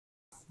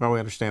Well, we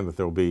understand that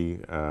there will be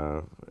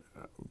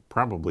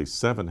probably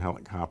 7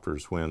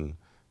 helicopters when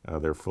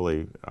they're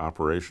fully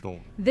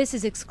operational. This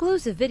is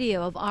exclusive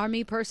video of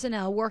Army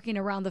personnel working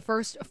around the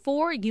first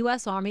 4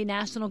 U.S. Army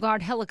National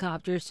Guard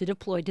helicopters to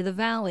deploy to the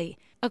valley.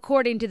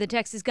 According to the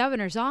Texas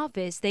governor's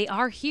office, they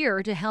are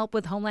here to help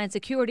with homeland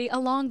security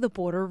along the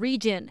border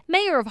region.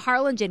 Mayor of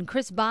Harlingen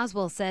Chris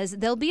Boswell says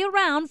they'll be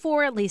around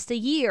for at least a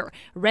year,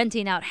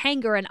 renting out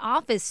hangar and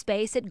office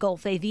space at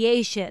Gulf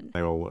Aviation.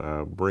 They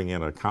will bring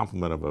in a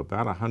complement of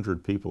about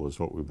 100 people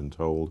is what we've been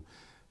told.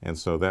 And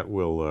so that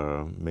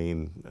will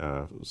mean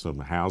some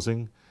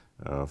housing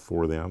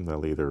for them.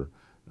 They'll either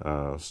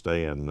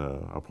stay in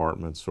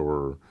apartments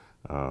or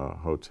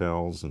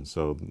hotels, and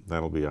so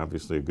that'll be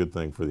obviously a good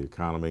thing for the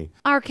economy.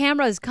 Our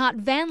cameras caught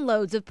van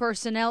loads of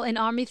personnel in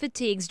Army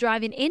fatigues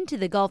driving into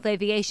the Gulf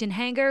Aviation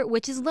hangar,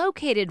 which is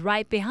located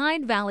right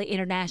behind Valley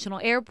International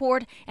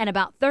Airport and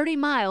about 30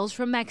 miles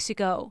from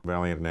Mexico.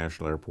 Valley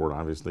International Airport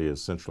obviously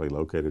is centrally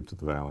located to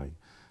the valley.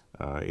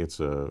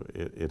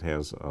 It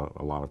has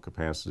a lot of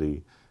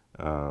capacity.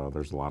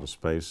 There's a lot of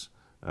space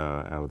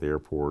out of the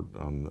airport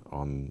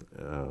on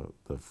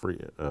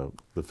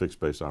the fixed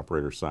base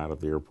operator side of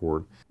the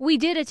airport. We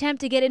did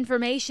attempt to get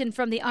information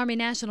from the Army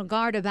National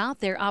Guard about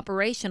their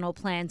operational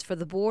plans for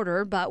the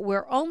border, but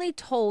we're only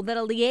told that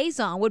a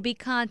liaison would be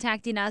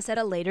contacting us at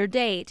a later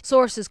date.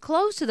 Sources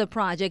close to the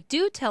project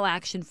do tell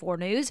Action 4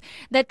 News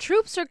that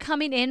troops are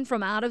coming in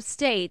from out of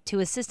state to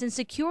assist in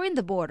securing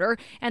the border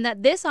and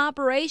that this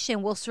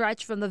operation will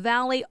stretch from the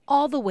valley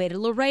all the way to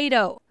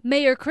Laredo.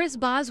 Mayor Chris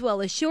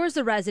Boswell assures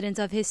the residents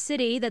of his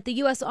city that the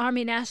U.S.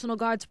 Army National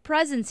Guard's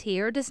presence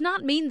here does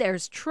not mean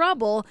there's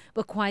trouble,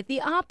 but quite the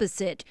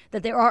opposite,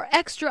 that there are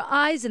extra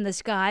eyes in the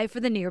sky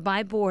for the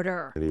nearby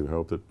border. We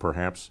hope that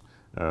perhaps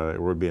there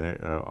would be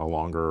a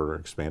longer or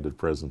expanded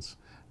presence,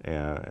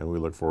 and we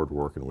look forward to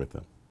working with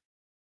them.